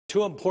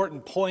Two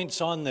important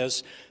points on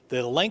this.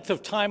 The length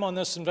of time on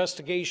this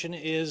investigation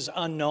is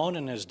unknown,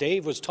 and as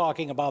Dave was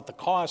talking about the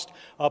cost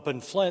up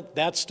in Flint,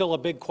 that's still a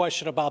big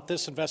question about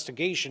this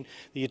investigation.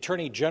 The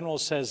Attorney General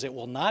says it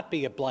will not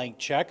be a blank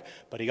check,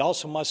 but he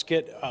also must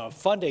get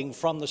funding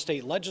from the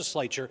state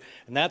legislature,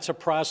 and that's a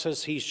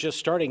process he's just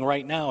starting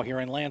right now here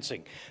in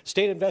Lansing.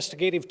 State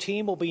investigative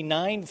team will be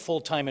 9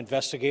 full-time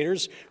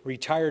investigators,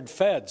 retired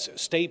feds,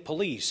 state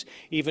police,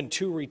 even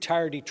 2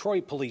 retired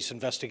Detroit police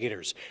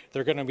investigators.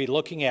 They're going to be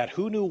looking at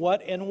who knew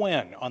what and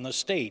when on the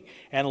state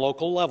and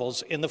local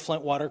levels in the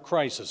Flint water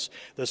crisis.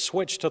 The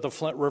switch to the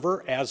Flint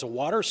River as a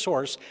water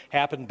source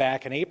happened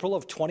back in April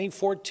of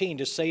 2014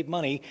 to save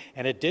money,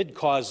 and it did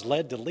cause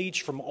lead to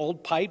leach from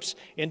old pipes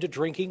into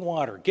drinking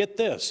water. Get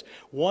this,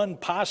 one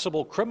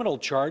possible criminal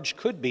charge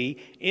could be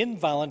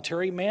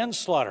involuntary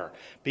manslaughter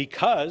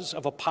because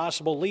of a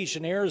possible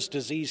Legionnaire's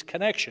disease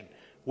connection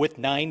with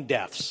 9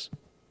 deaths.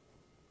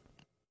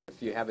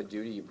 If you have a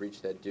duty, you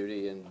breach that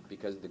duty, and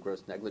because of the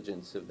gross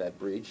negligence of that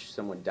breach,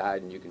 someone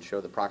died, and you can show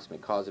the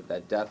proximate cause of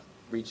that death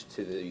reached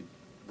to the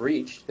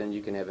breach, then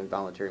you can have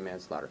involuntary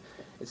manslaughter.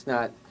 It's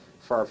not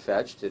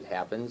far-fetched. It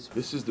happens.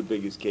 This is the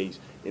biggest case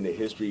in the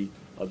history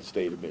of the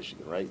state of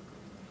Michigan, right?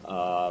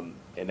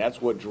 And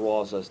that's what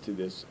draws us to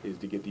this, is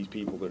to get these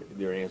people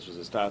their answers.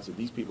 As Todd said,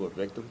 these people are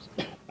victims.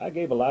 I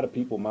gave a lot of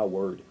people my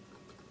word.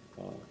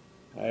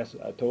 I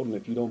told them,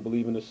 if you don't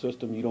believe in the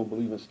system, you don't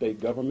believe in state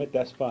government,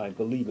 that's fine.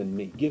 Believe in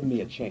me. Give me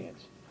a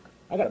chance.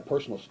 I got a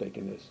personal stake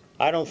in this.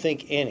 I don't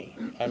think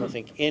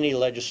any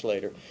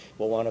legislator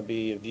will want to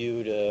be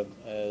viewed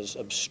as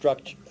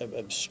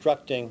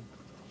obstructing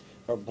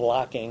or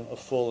blocking a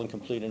full and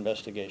complete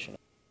investigation.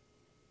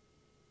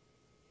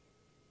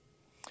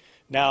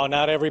 Now,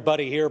 not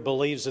everybody here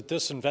believes that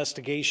this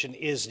investigation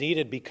is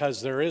needed,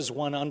 because there is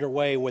one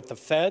underway with the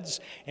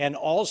feds and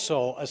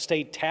also a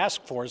state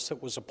task force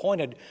that was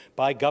appointed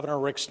by Governor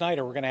Rick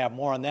Snyder. We're going to have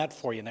more on that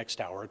for you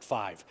next hour at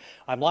 5.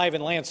 I'm live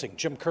in Lansing.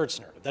 Jim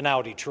Kurtzner, the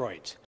Now Detroit.